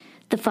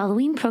The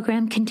following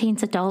program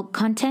contains adult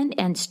content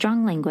and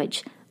strong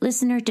language.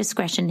 Listener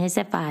discretion is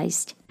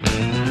advised.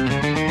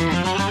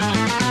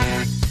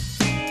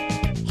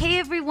 Hey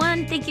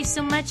everyone, thank you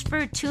so much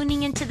for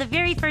tuning into the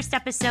very first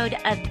episode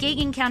of Gig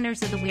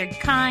Encounters of the Weird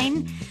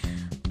Kind.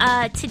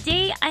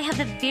 Today I have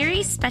a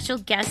very special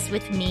guest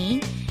with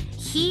me.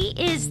 He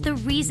is the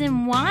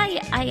reason why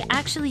I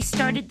actually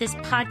started this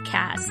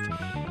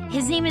podcast.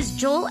 His name is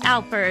Joel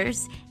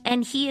Alpers,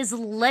 and he is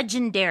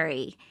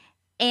legendary.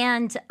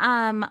 And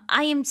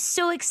I am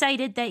so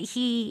excited that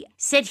he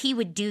said he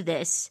would do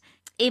this.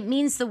 It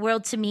means the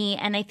world to me,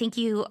 and I think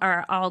you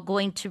are all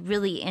going to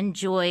really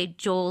enjoy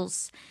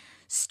Joel's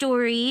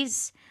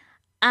stories.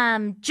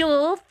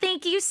 Joel,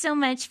 thank you so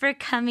much for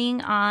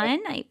coming on.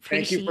 I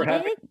appreciate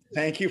it.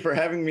 Thank you for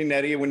having me,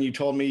 Nettie. When you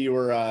told me you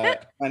were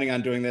planning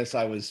on doing this,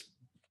 I was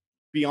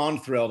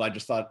beyond thrilled. I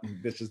just thought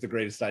this is the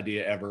greatest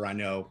idea ever. I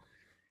know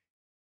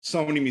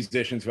so many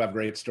musicians who have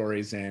great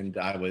stories, and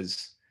I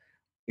was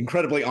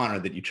incredibly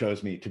honored that you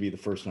chose me to be the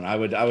first one. I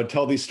would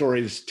tell these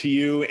stories to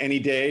you any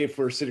day if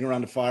we're sitting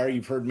around a fire.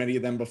 You've heard many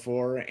of them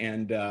before,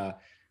 and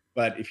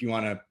but if you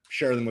want to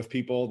share them with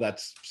people,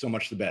 that's so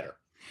much the better.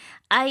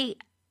 I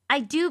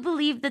do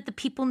believe that the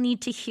people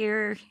need to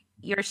hear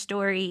your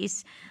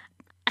stories.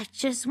 I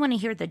just want to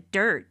hear the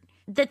dirt.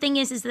 The thing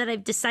is that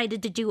I've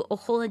decided to do a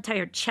whole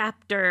entire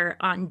chapter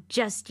on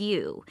just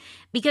you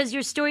because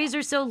your stories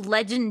are so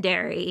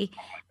legendary.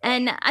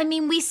 And I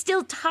mean, we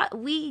still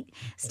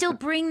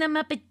bring them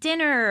up at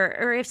dinner,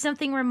 or if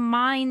something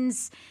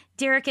reminds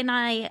Derek and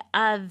I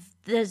of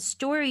the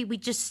story, we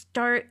just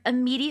start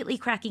immediately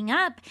cracking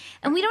up,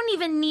 and we don't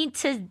even need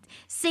to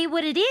say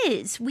what it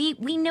is. We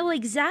know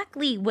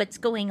exactly what's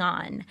going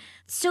on.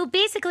 So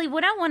basically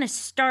what I want to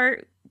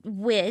start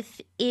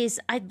with is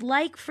I'd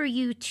like for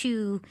you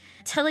to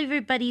tell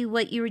everybody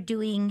what you were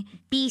doing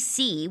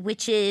BC,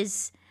 which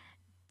is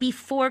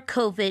before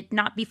COVID,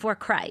 not before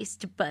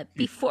Christ, but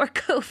before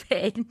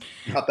COVID.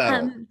 Not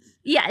that old.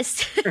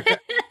 Yes.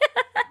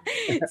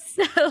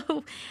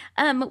 So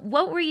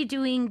what were you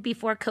doing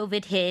before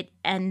COVID hit?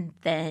 And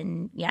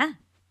then, yeah.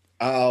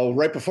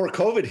 Right before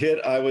COVID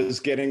hit, I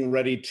was getting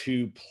ready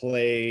to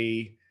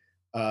play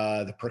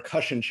the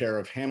percussion chair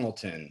of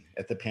Hamilton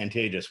at the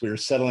Pantages. We were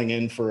settling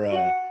in for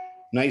a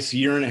nice 1.5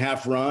 year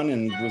run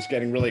and was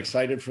getting really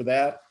excited for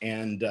that.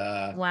 And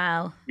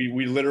wow,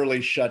 we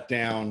literally shut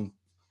down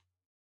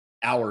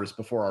hours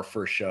before our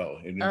first show.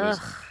 It was,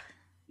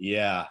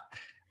 yeah.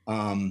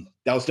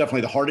 That was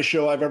definitely the hardest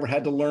show I've ever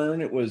had to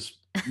learn. It was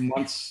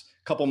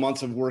couple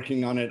months of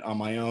working on it on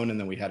my own. And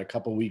then we had a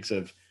couple weeks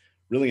of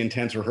really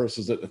intense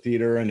rehearsals at the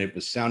theater, and it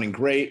was sounding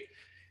great.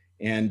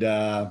 And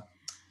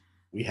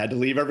we had to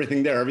leave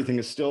everything there. Everything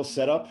is still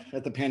set up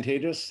at the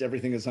Pantages.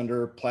 Everything is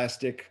under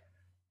plastic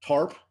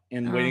tarp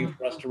and waiting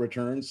for us to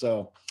return.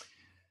 So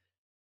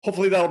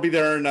hopefully that'll be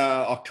there in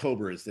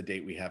October is the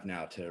date we have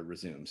now to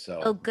resume.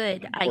 So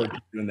good.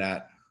 Doing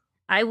that.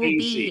 I will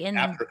be in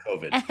after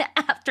COVID.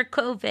 After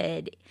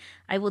COVID,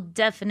 I will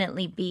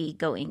definitely be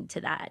going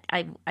to that.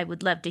 I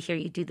would love to hear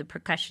you do the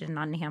percussion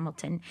on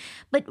Hamilton.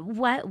 But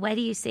why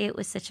do you say it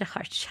was such a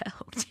hard show?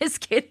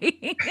 Just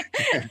kidding.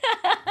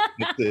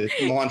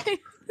 It's a monster.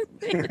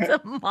 It's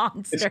a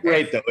monster. It's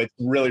great though. It's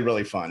really,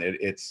 really fun.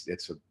 It's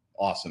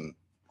awesome.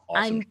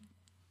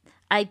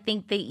 I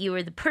think that you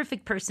are the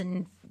perfect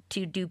person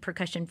to do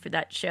percussion for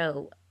that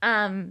show.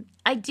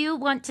 I do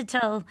want to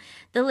tell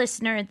the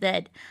listener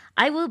that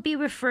I will be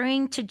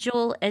referring to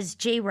Joel as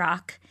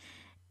J-Rock,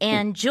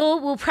 and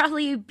Joel will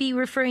probably be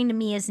referring to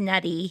me as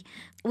Nettie.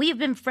 We have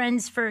been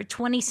friends for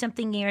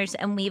 20-something years,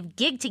 and we've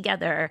gigged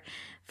together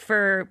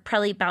for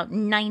probably about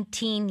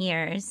 19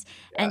 years.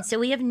 Yeah. And so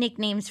we have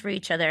nicknames for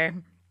each other.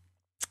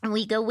 And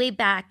we go way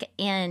back,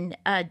 and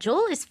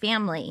Joel is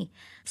family.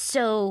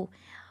 So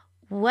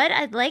what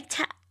I'd like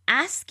to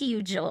ask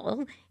you,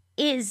 Joel,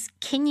 is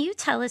can you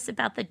tell us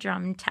about the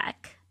drum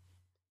tech?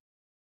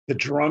 The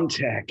drum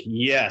tech,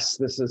 yes.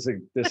 This is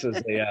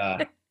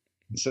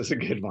a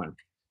good one.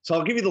 So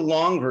I'll give you the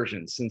long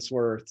version since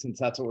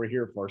that's what we're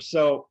here for.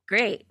 So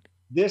great.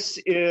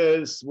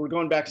 We're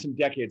going back some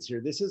decades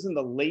here. This is in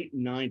the late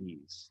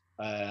 90s.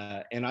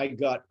 And I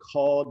got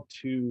called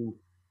to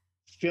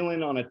fill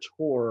in on a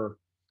tour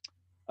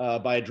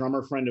by a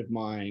drummer friend of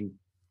mine.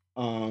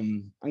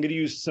 I'm going to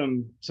use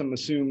some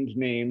assumed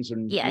names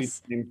and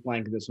yes, name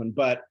blank this one,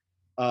 but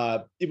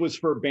it was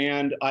for a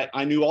band.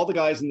 I knew all the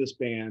guys in this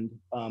band.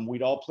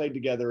 We'd all played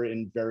together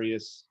in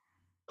various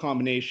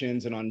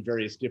combinations and on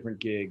various different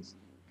gigs,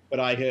 but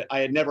I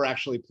had never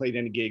actually played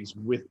any gigs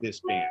with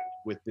this band,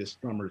 with this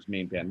drummer's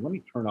main band. Let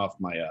me turn off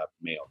my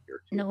mail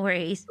here. No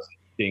worries.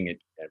 Ding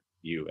it at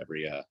you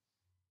every.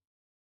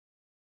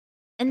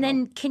 And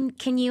then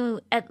can you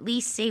at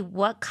least say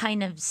what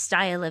kind of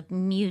style of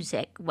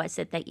music was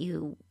it that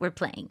you were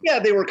playing? Yeah,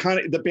 they were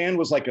the band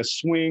was like a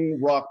swing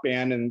rock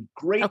band, and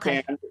great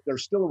band. They're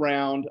still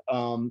around.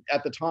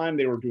 At the time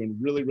they were doing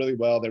really, really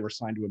well. They were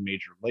signed to a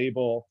major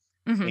label.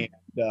 And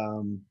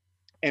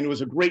it was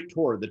a great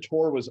tour. The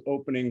tour was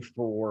opening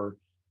for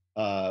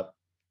 2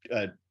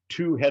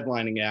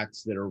 headlining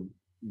acts that are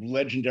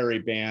legendary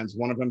bands.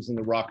 One of them's in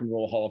the Rock and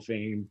Roll Hall of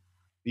Fame.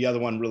 The other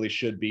one really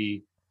should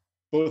be.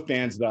 Both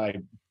bands that I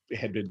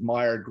had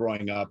admired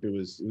growing up. It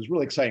was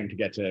really exciting to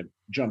get to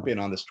jump in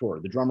on this tour.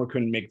 The drummer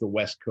couldn't make the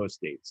West Coast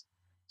dates,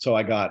 so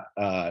I got.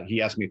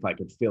 He asked me if I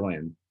could fill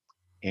in,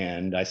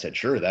 and I said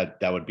sure. That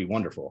would be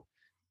wonderful.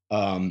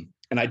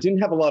 And I didn't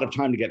have a lot of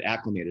time to get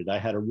acclimated. I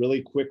had a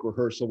really quick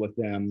rehearsal with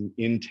them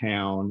in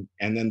town,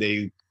 and then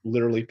they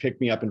literally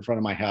picked me up in front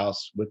of my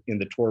house in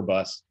the tour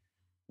bus,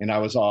 and I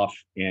was off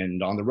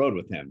and on the road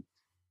with him.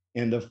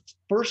 And the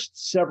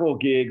first several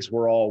gigs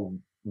were all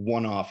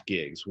one-off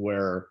gigs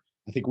where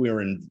I think we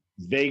were in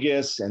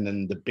Vegas and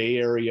then the Bay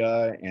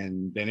Area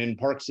and then in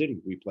Park City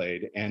we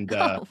played. And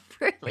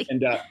really?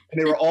 and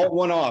they were all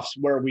one-offs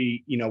where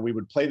we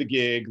would play the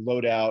gig,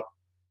 load out,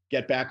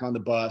 get back on the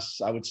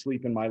bus. I would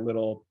sleep in my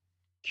little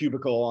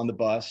cubicle on the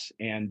bus,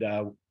 and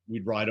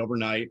we'd ride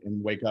overnight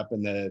and wake up,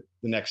 and the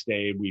next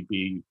day we'd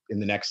be in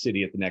the next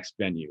city at the next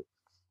venue.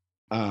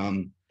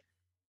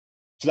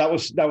 So that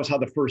was how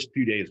the first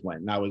few days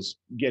went, and I was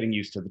getting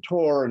used to the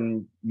tour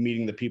and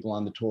meeting the people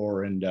on the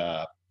tour, and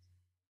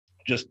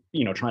just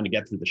trying to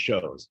get through the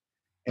shows.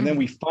 And then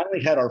we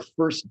finally had our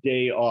first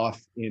day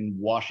off in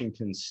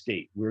Washington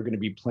State. We were going to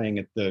be playing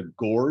at the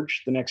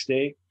Gorge the next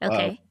day.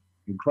 Okay.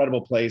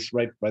 Incredible place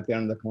right there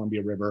on the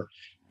Columbia River.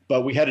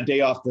 But we had a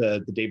day off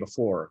the day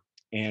before,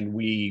 and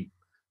we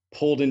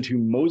pulled into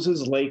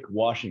Moses Lake,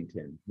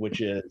 Washington, which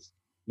is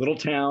a little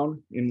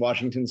town in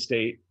Washington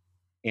State.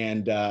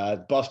 And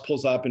the bus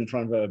pulls up in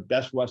front of a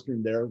Best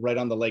Western there, right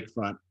on the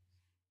lakefront.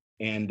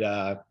 And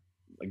I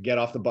get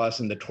off the bus,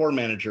 and the tour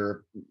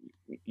manager,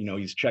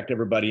 he's checked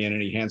everybody in,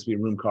 and he hands me a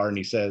room card, and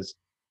he says,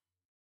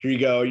 "Here you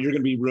go. You're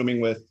going to be rooming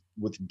with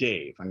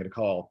Dave. I'm going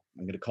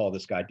to call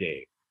this guy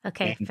Dave."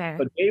 Okay, fair.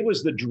 But Dave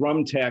was the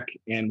drum tech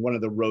and one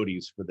of the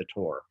roadies for the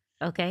tour.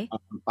 Okay.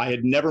 I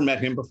had never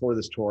met him before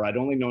this tour. I'd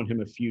only known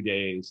him a few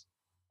days.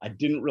 I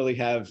didn't really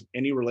have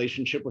any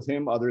relationship with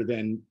him other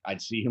than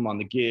I'd see him on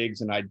the gigs,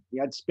 and I'd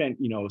spent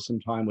some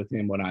time with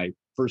him when I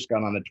first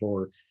got on the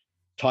tour,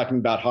 talking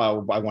about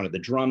how I wanted the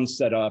drums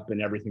set up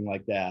and everything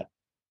like that.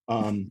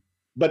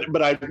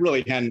 But I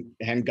really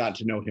hadn't gotten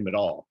to know him at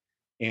all.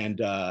 And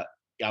I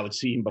would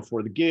see him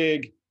before the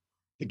gig.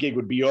 The gig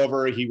would be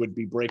over. He would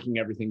be breaking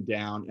everything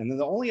down. And then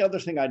the only other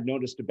thing I'd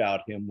noticed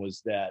about him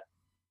was that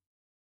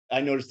I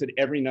noticed that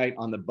every night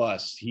on the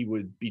bus, he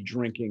would be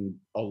drinking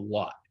a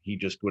lot. He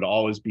just would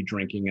always be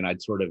drinking, and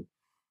I'd sort of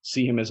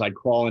see him as I'd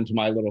crawl into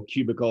my little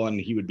cubicle, and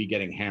he would be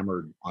getting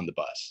hammered on the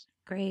bus.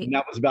 Great. And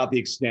that was about the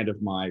extent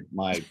of my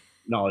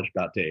knowledge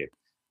about Dave.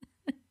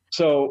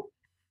 So,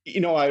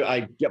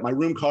 I get my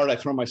room card, I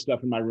throw my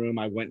stuff in my room,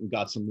 I went and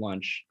got some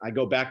lunch. I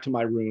go back to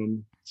my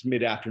room, it's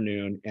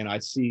mid-afternoon, and I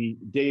see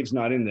Dave's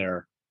not in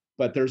there,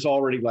 but there's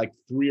already like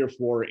 3 or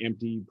 4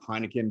 empty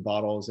Heineken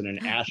bottles and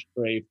an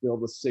ashtray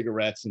filled with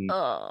cigarettes and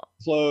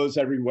clothes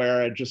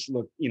everywhere. It just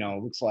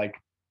looks like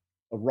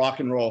a rock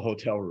and roll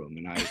hotel room.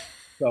 And I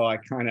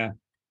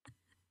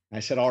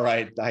said, all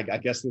right, I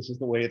guess this is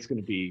the way it's going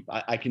to be.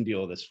 I can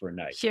deal with this for a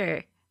night.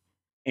 Sure.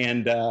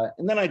 And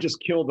then I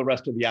just killed the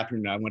rest of the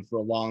afternoon. I went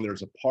for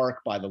there's a park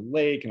by the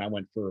lake, and I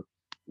went for a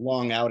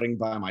long outing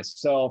by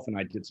myself, and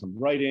I did some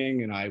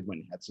writing, and I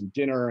went and had some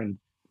dinner, and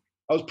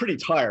I was pretty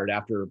tired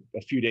after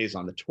a few days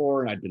on the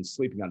tour, and I'd been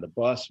sleeping on the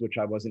bus, which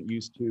I wasn't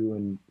used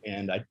to,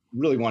 and I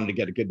really wanted to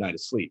get a good night of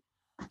sleep.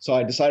 So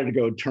I decided to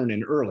go turn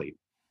in early.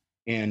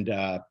 And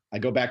I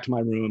go back to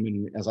my room,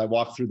 and as I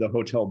walk through the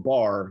hotel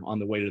bar on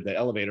the way to the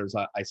elevators,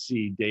 I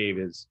see Dave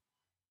is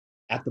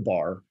at the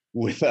bar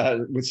with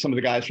some of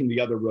the guys from the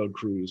other road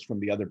crews from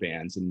the other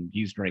bands, and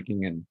he's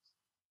drinking. And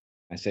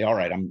I say, all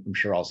right, I'm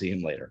sure I'll see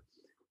him later.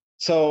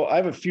 So I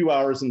have a few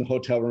hours in the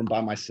hotel room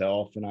by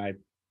myself, and I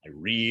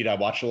read, I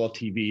watch a little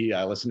TV,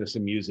 I listen to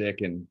some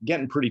music, and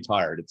getting pretty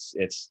tired.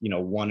 It's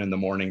 1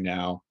 a.m.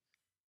 now,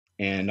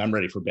 and I'm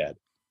ready for bed.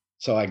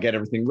 So I get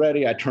everything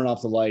ready, I turn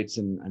off the lights,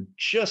 and I'm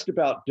just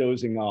about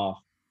dozing off.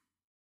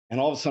 And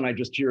all of a sudden I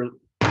just hear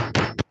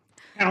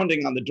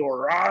pounding on the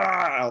door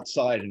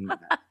outside, and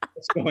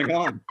what's going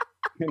on?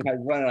 And I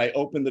run and I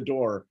open the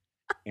door,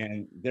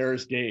 and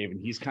there's Dave, and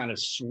he's kind of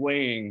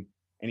swaying,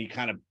 and he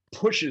kind of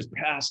pushes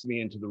past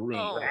me into the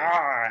room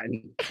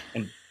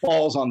and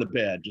falls on the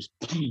bed, just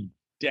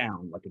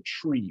down like a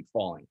tree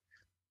falling.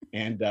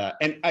 And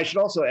I should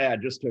also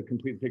add, just to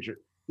complete the picture,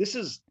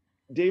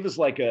 Dave is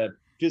like a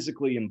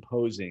physically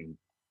imposing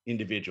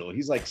individual.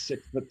 He's like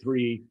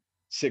 6'3",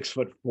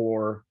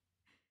 6'4".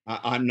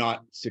 I'm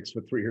not 6'3"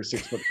 or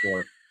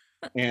 6'4".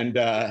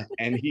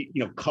 And he,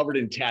 covered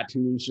in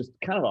tattoos, just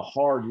kind of a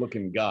hard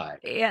looking guy.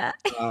 Yeah.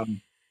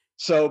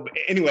 So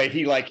anyway,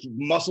 he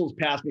muscles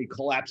past me,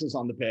 collapses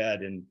on the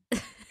bed, and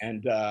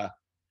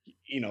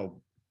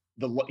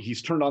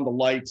he's turned on the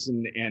lights,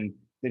 and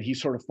then he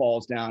sort of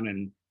falls down.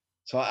 And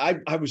so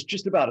I was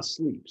just about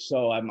asleep.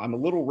 So I'm a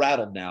little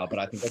rattled now, but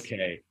I think,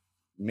 okay,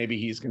 maybe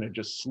he's going to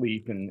just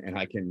sleep, and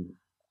I can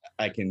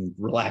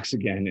relax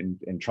again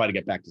and try to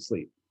get back to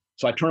sleep.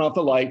 So I turn off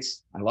the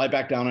lights, I lie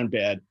back down on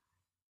bed,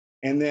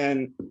 and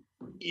then,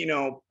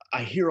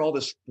 I hear all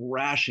this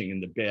thrashing in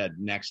the bed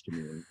next to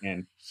me,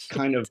 and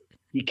kind of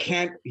he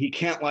can't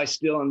lie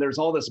still, and there's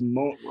all this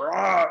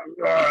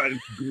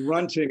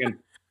grunting, and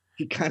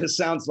he kind of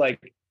sounds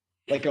like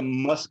a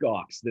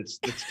muskox that's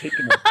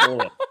taking a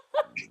bullet.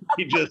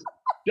 He just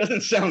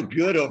doesn't sound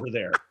good over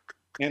there.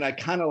 And I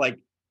kind of like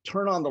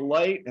turn on the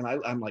light, and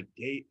I'm like,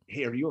 hey,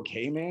 are you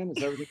okay, man?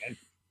 Is everything?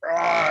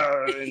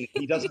 And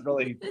he doesn't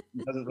really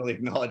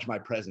acknowledge my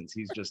presence.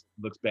 He's just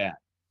looks bad.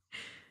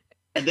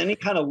 And then he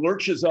kind of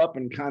lurches up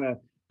and kind of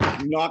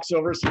knocks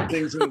over some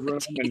things in the room,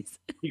 and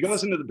he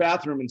goes into the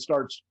bathroom and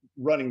starts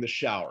running the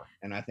shower.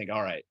 And I think,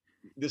 all right,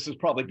 this is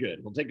probably good.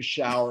 He'll take a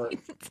shower,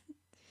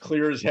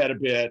 clear his head a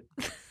bit,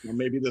 and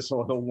maybe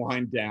he'll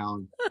wind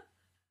down.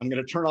 I'm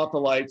going to turn off the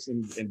lights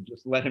and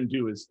just let him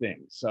do his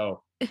thing.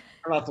 So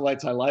turn off the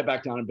lights. I lie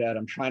back down in bed.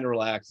 I'm trying to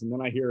relax. And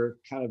then I hear,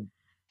 kind of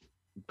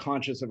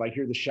conscious I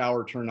hear the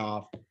shower turn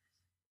off. And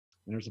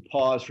there's a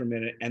pause for a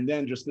minute. And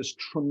then just this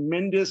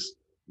tremendous,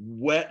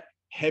 wet,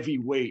 heavy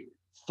weight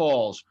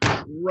falls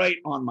right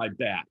on my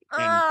back.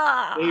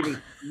 And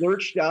David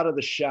lurched out of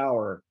the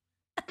shower,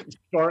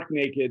 stark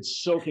naked,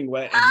 soaking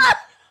wet, and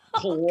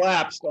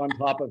collapsed on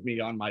top of me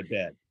on my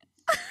bed.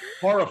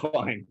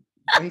 Horrifying.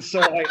 And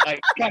so I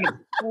kind of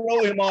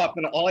throw him off,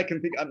 and all I can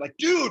think, I'm like,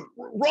 dude,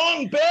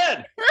 wrong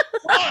bed.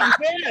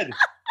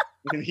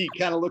 And he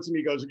kind of looks at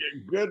me, goes,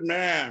 good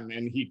man.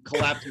 And he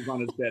collapses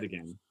on his bed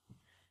again.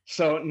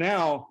 So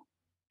now,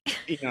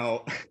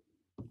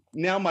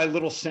 now my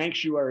little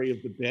sanctuary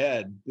of the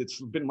bed, that's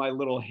been my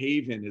little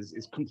haven,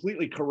 is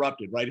completely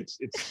corrupted, right?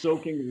 It's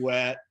soaking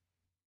wet.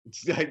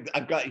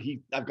 I've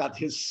got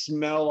his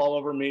smell all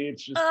over me.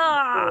 It's just, the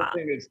whole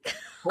thing is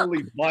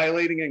totally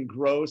violating and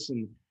gross.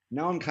 And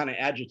now I'm kind of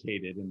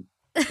agitated,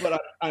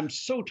 but I'm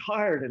so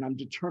tired, and I'm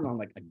determined. I'm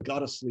like, I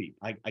gotta sleep.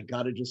 I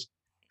gotta just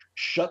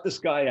shut this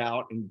guy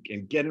out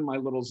and get in my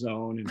little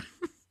zone. And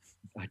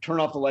I turn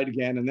off the light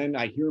again, and then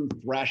I hear him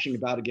thrashing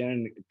about again,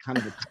 and kind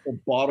of a couple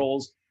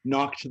bottles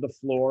knocked to the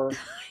floor.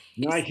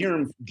 And I hear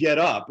him get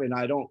up, and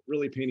I don't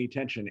really pay any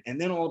attention.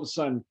 And then all of a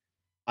sudden,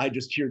 I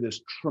just hear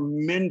this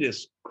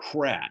tremendous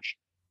crash.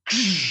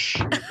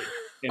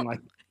 And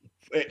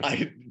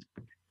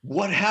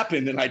what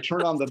happened? And I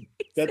turn on the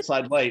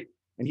bedside light,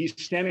 and he's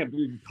standing up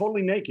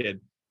totally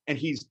naked. And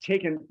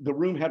the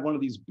room had one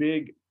of these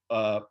big,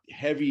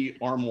 heavy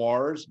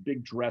armoires,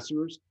 big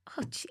dressers,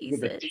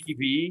 with a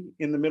TV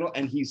in the middle.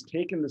 And he's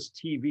taken this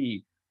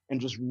TV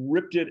and just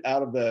ripped it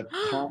out of the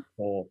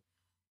console.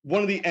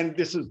 And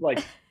this is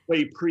like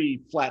way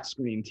pre-flat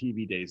screen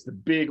TV days, the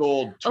big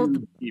old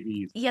tube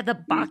TVs. Yeah, the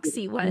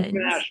boxy ones.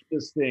 Smashed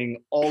this thing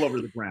all over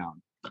the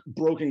ground.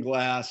 Broken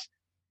glass,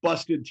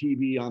 busted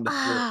TV on the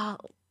floor.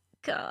 Oh,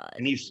 God.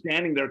 And he's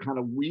standing there kind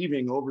of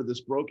weaving over this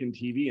broken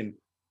TV, and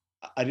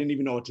I didn't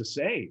even know what to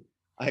say.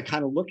 I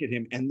kind of look at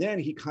him, and then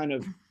he kind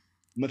of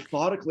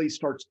methodically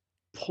starts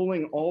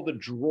pulling all the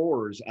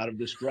drawers out of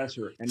this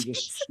dresser and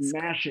just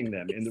smashing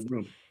them in the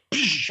room.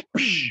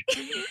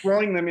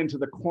 Throwing them into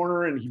the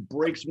corner, and he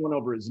breaks one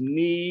over his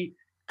knee,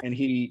 and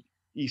he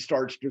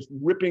starts just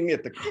ripping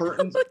at the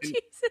curtains. Jesus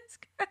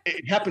Christ.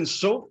 It happened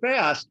so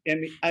fast,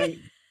 and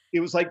it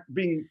was like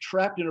being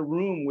trapped in a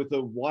room with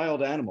a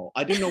wild animal.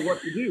 I didn't know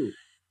what to do,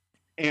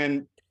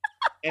 and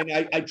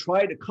I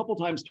tried a couple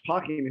times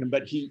talking to him,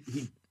 but he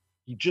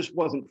just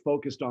wasn't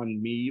focused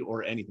on me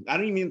or anything. I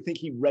don't even think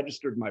he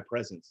registered my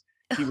presence.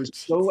 He was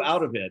so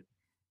out of it,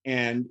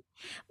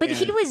 but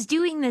he was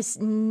doing this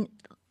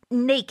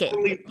naked,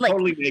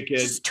 totally naked.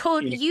 Just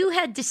you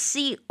had to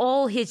see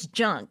all his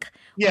junk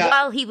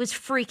while he was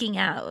freaking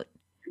out,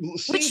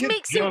 which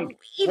makes it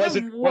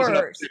even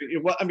worse.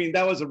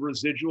 That was a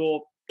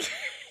residual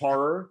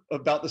horror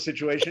about the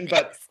situation,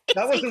 but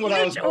that wasn't what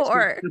I was most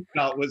concerned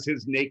about. Was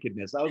his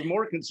nakedness. I was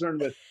more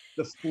concerned with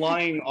the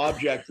flying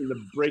objects and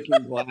the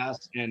breaking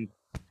glass, and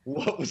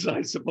what was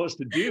I supposed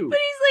to do? But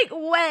he's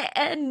like wet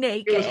and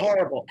naked. It was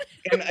horrible.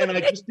 And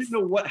I just didn't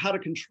know how to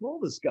control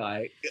this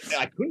guy.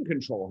 I couldn't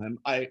control him.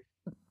 I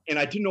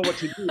didn't know what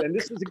to do. And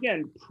this is,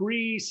 again,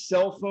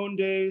 pre-cell phone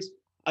days.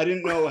 I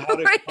didn't know how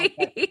to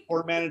contact the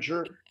tour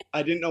manager.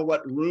 I didn't know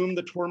what room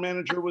the tour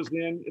manager was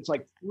in. It's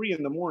like 3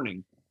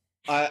 a.m.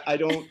 I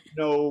don't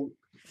know.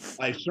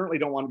 I certainly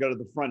don't want to go to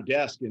the front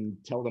desk and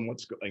tell them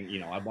what's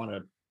going. I want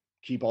to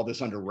keep all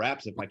this under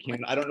wraps if I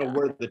can. I don't know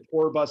where the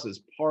tour bus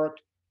is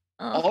parked.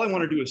 All I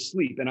want to do is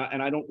sleep, and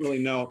I don't really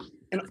know.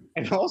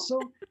 And also,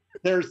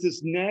 there's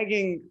this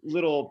nagging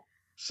little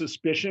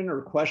suspicion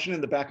or question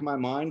in the back of my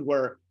mind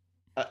where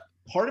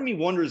part of me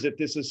wonders if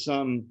this is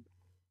some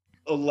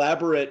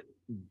elaborate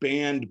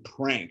band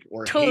prank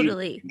or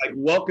totally like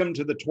welcome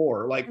to the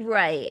tour. Like,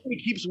 right. He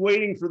keeps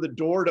waiting for the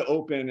door to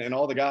open and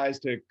all the guys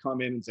to come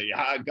in and say,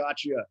 "Yeah, I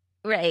got you."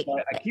 Right. So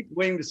I keep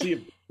waiting to see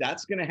if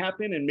that's going to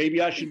happen, and maybe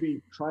I should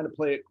be trying to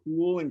play it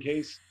cool in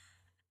case.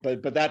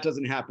 But that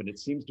doesn't happen. It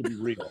seems to be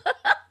real.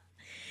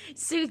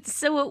 So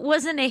it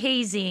wasn't a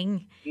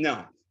hazing.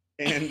 No,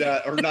 and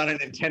or not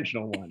an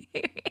intentional one.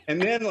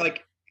 And then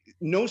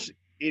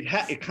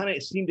it kind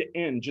of seemed to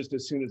end just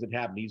as soon as it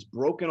happened. He's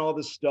broken all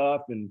this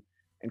stuff, and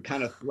and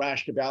kind of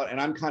thrashed about. And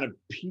I'm kind of,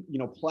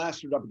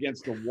 plastered up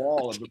against the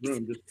wall of the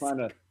room, just trying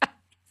to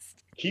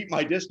keep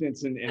my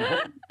distance and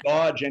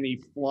dodge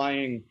any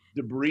flying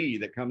debris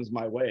that comes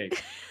my way.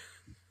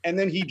 And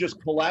then he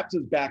just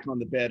collapses back on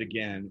the bed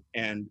again.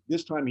 And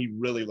this time he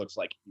really looks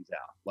like he's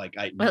out. Like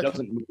he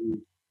doesn't move.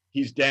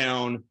 He's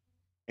down.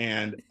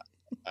 And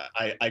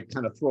I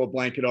kind of throw a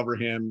blanket over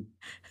him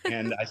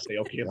and I say,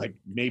 okay, like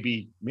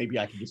maybe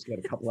I can just get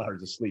a couple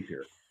hours of sleep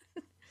here.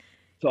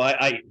 So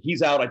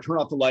he's out. I turn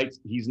off the lights.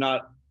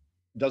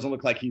 Doesn't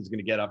look like he's going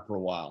to get up for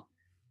a while.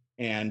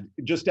 And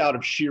just out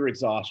of sheer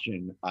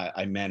exhaustion,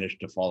 I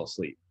managed to fall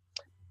asleep.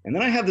 And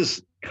then I have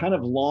this kind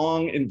of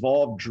long,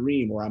 involved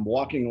dream where I'm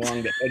walking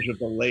along the edge of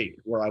the lake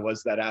where I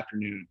was that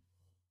afternoon.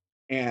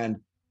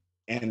 And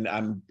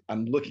I'm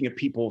looking at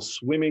people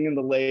swimming in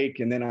the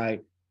lake. And then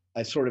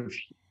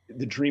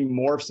the dream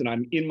morphs and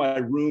I'm in my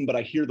room, but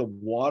I hear the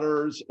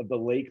waters of the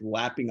lake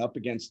lapping up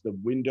against the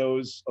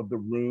windows of the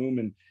room.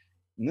 And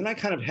then I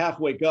kind of half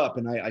wake up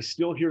and I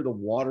still hear the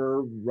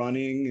water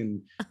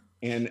running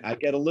and I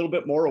get a little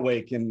bit more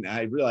awake and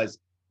I realize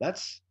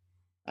that's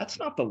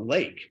not the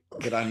lake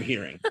that I'm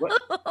hearing.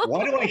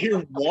 Why do I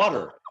hear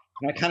water?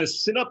 And I kind of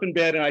sit up in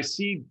bed and I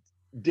see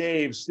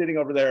Dave sitting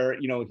over there,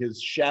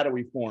 his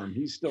shadowy form.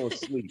 He's still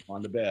asleep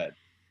on the bed.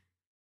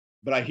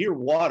 But I hear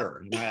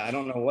water and I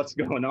don't know what's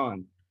going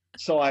on.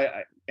 So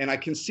I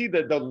can see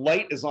that the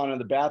light is on in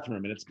the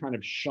bathroom and it's kind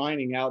of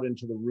shining out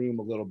into the room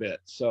a little bit.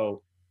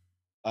 So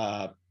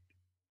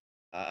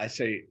I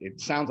say,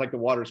 it sounds like the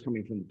water is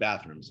coming from the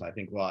bathroom. So I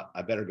think, well,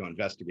 I better go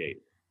investigate.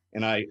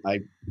 And I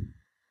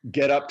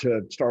get up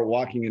to start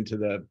walking into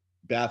the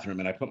bathroom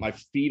and I put my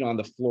feet on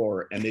the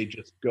floor and they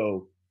just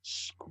go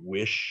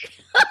squish.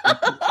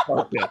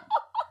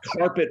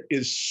 Carpet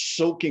is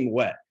soaking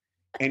wet.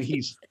 And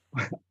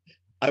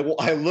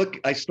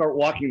I start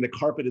walking, the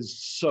carpet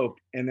is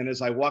soaked. And then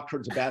as I walk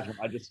towards the bathroom,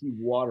 I just see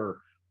water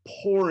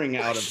pouring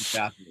out of the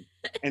bathroom.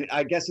 And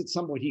I guess at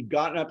some point he'd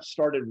gotten up,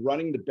 started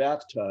running the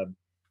bathtub,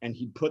 and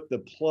he put the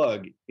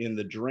plug in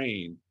the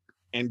drain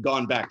and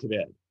gone back to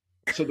bed.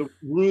 So the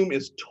room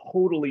is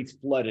totally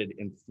flooded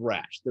and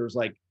thrashed. There's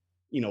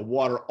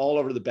water all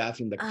over the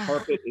bathroom. The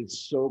carpet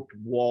is soaked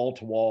wall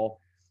to wall.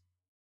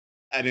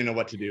 I didn't know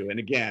what to do. And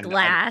again,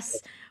 glass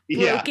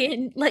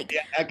broken.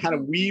 I kind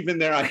of weave in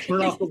there. I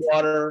turn off the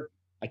water.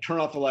 I turn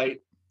off the light.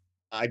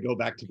 I go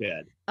back to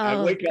bed.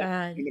 I wake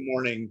up in the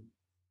morning.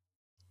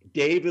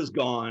 Dave is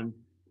gone.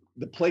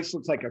 The place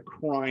looks like a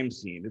crime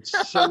scene. It's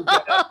so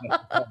bad.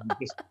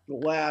 Just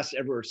glass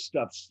everywhere,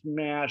 stuff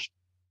smashed,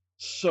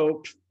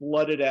 soaked,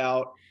 flooded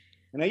out.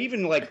 And I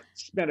even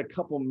spent a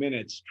couple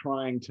minutes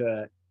trying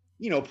to,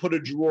 put a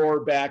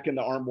drawer back in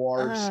the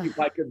armoire, see if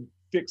I could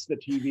fix the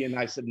TV. And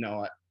I said,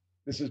 no,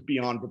 this is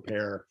beyond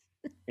repair.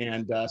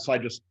 And so I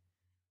just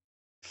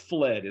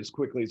fled as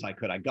quickly as I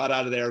could. I got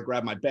out of there,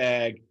 grabbed my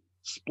bag,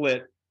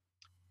 split,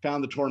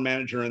 found the tour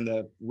manager in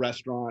the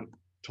restaurant,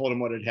 told him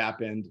what had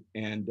happened.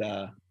 And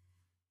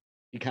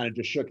he kind of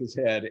just shook his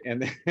head.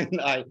 And then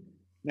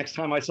next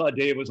time I saw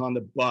Dave was on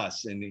the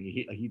bus and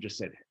he just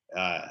said,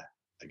 I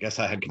guess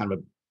I had kind of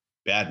a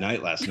bad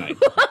night last night.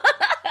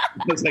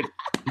 I was like,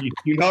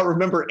 you not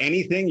remember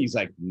anything? He's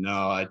like,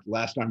 no,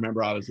 last time I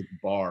remember I was at the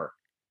bar.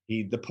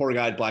 The poor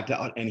guy blacked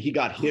out and he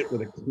got hit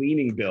with a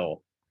cleaning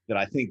bill that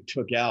I think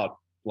took out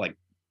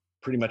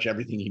pretty much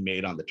everything he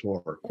made on the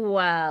tour.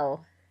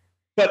 Wow.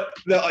 But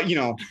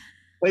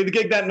played the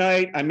gig that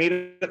night. I made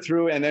it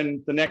through. And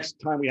then the next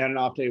time we had an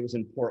off day was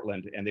in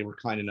Portland and they were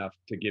kind enough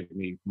to give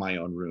me my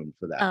own room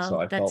for that. Oh, so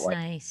I that's felt like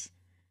nice.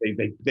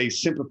 They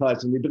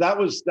sympathized with me, but that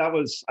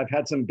was, I've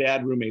had some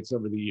bad roommates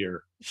over the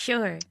year.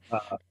 Sure.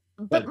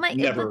 But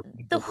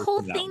the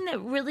whole thing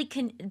that really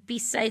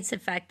besides the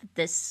fact that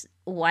this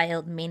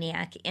wild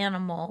maniac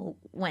animal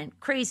went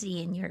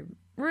crazy in your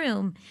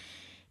room,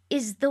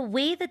 is the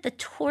way that the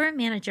tour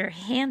manager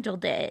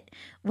handled it.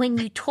 When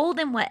you told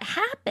him what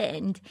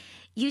happened,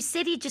 you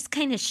said he just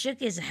kind of shook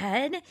his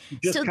head.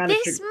 So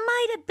this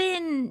might have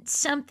been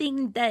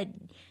something that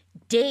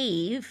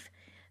Dave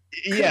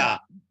could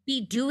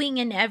be doing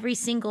in every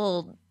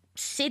single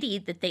city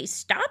that they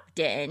stopped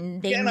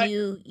in. They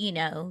knew.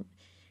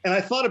 And I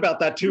thought about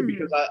that too,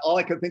 because all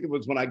I could think of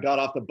was when I got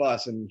off the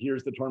bus and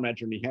here's the tour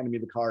manager and he handed me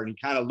the card and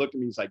he kind of looked at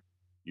me. He's like,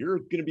 "You're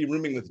going to be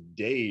rooming with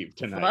Dave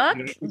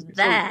tonight."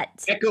 That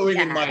echoing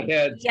in my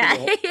head.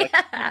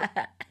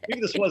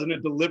 Maybe this wasn't a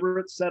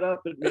deliberate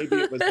setup, but maybe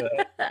it was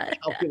a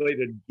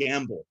calculated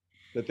gamble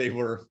that they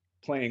were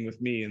playing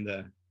with me in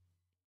the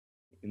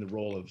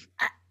role of.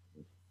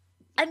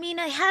 I mean,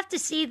 I have to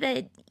say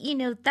that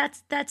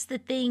that's the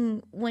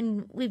thing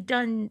when we've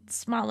done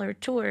smaller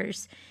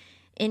tours.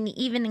 And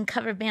even in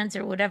cover bands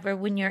or whatever,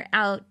 when you're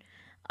out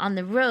on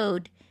the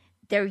road,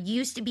 there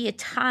used to be a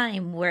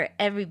time where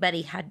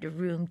everybody had to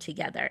room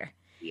together.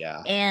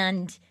 Yeah.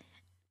 And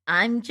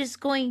I'm just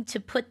going to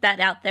put that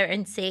out there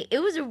and say it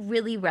was a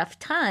really rough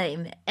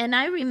time. And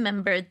I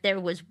remember there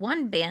was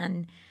one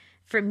band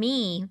for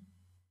me,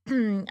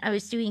 I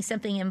was doing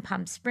something in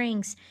Palm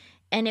Springs,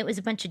 and it was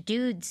a bunch of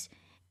dudes.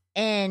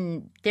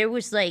 And there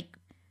was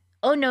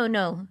oh,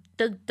 no,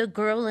 the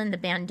girl in the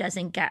band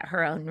doesn't get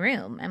her own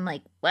room. I'm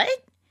like, what?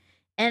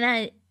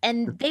 And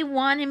they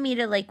wanted me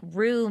to like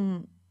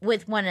room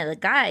with one of the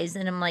guys,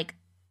 and I'm like,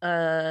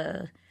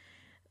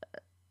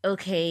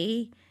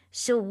 okay,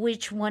 so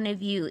which one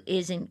of you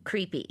isn't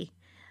creepy?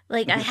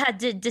 Like, I had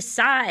to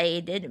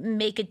decide and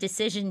make a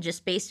decision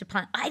just based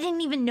upon, I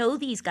didn't even know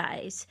these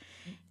guys.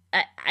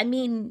 I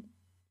mean,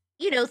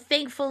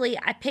 thankfully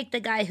I picked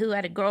a guy who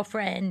had a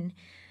girlfriend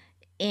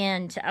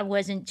and I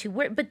wasn't too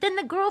worried. But then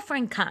the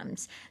girlfriend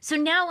comes. So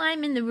now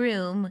I'm in the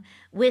room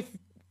with,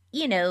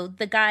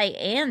 the guy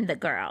and the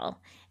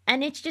girl.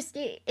 And it's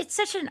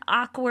such an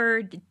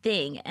awkward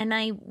thing. And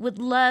I would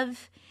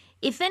love,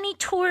 if any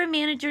tour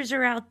managers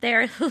are out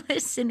there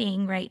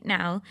listening right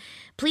now,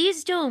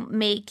 please don't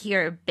make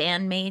your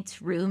bandmates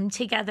room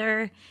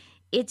together.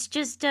 It's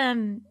just,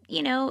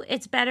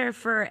 it's better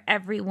for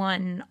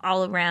everyone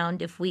all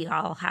around if we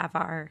all have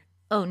our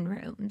own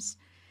rooms.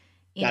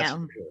 That's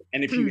true.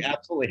 And if you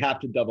absolutely have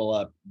to double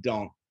up,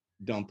 don't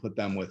put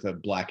them with a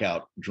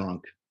blackout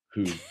drunk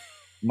who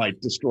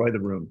might destroy the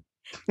room.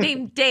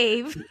 Named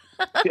Dave.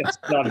 It's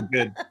not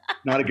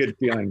a good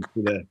feeling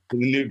for the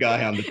new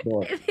guy on the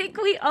tour. I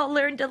think we all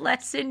learned a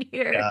lesson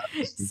here.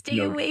 Yeah, stay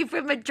away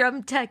from a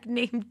drum tech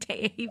named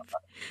Dave,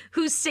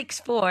 who's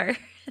 6'4".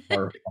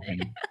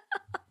 Horrifying.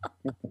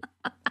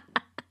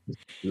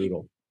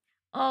 Brutal.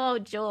 Oh,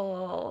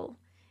 Joel.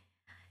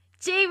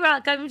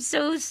 J-Rock, I'm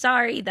so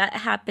sorry that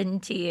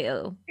happened to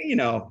you.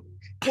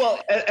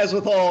 Well, as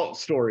with all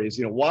stories,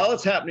 while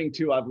it's happening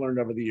too, I've learned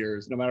over the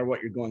years, no matter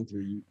what you're going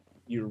through,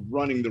 you're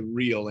running the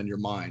reel in your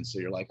mind. So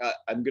you're like,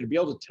 I'm going to be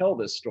able to tell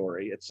this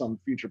story at some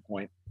future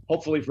point,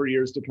 hopefully for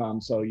years to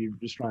come. So you're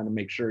just trying to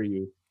make sure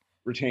you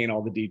retain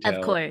all the details.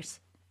 Of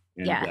course.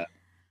 And,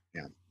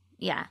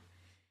 yeah.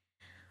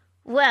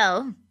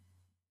 Well,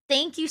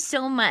 thank you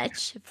so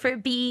much for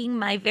being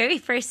my very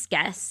first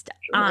guest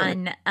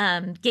on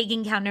Gig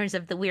Encounters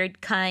of the Weird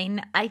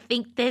Kind. I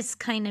think this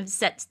kind of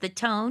sets the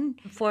tone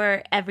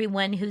for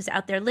everyone who's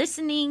out there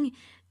listening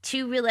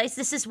to realize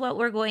this is what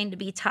we're going to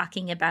be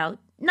talking about.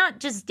 Not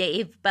just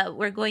Dave, but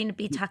we're going to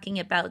be talking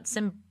about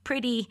some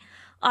pretty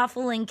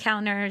awful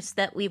encounters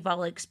that we've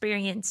all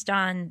experienced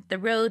on the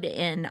road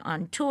and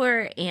on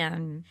tour,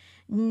 and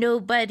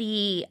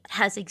nobody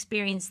has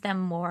experienced them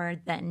more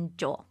than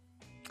Joel.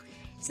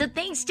 So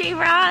thanks,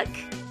 J-Rock.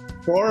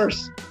 Of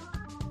course.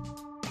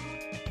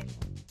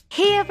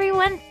 Hey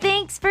everyone,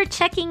 thanks for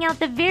checking out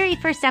the very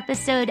first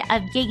episode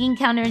of Gig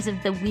Encounters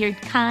of the Weird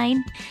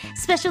Kind.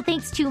 Special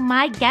thanks to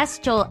my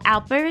guest, Joel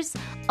Alpers.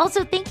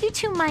 Also, thank you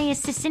to my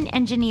assistant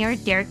engineer,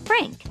 Derek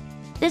Frank.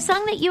 The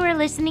song that you are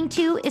listening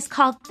to is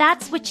called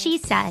That's What She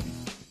Said.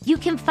 You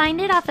can find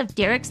it off of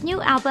Derek's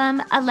new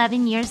album,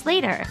 11 Years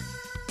Later.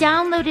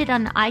 Download it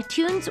on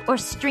iTunes or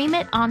stream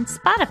it on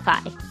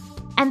Spotify.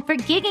 And for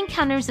Gig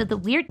Encounters of the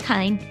Weird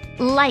Kind,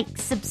 like,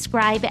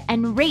 subscribe,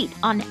 and rate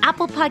on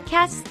Apple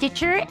Podcasts,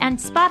 Stitcher, and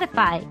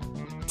Spotify.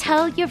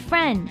 Tell your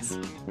friends.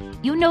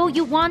 You know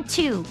you want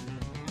to.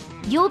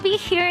 You'll be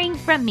hearing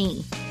from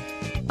me.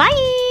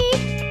 Bye!